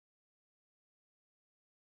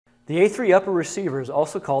The A3 upper receiver is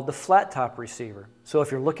also called the flat top receiver, so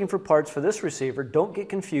if you're looking for parts for this receiver, don't get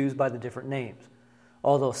confused by the different names.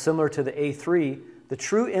 Although similar to the A3, the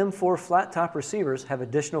true M4 flat top receivers have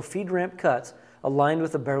additional feed ramp cuts aligned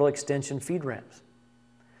with the barrel extension feed ramps.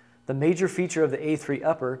 The major feature of the A3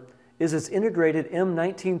 upper is its integrated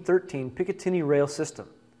M1913 Picatinny rail system.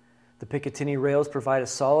 The Picatinny rails provide a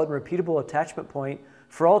solid and repeatable attachment point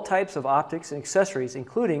for all types of optics and accessories,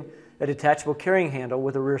 including a detachable carrying handle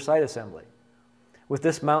with a rear sight assembly. With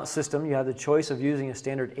this mount system, you have the choice of using a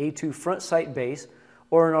standard A2 front sight base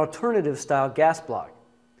or an alternative style gas block.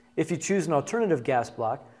 If you choose an alternative gas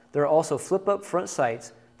block, there are also flip-up front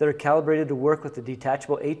sights that are calibrated to work with the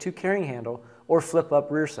detachable A2 carrying handle or flip-up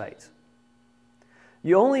rear sights.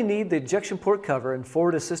 You only need the ejection port cover and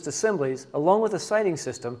forward assist assemblies along with a sighting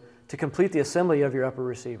system to complete the assembly of your upper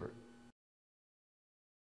receiver.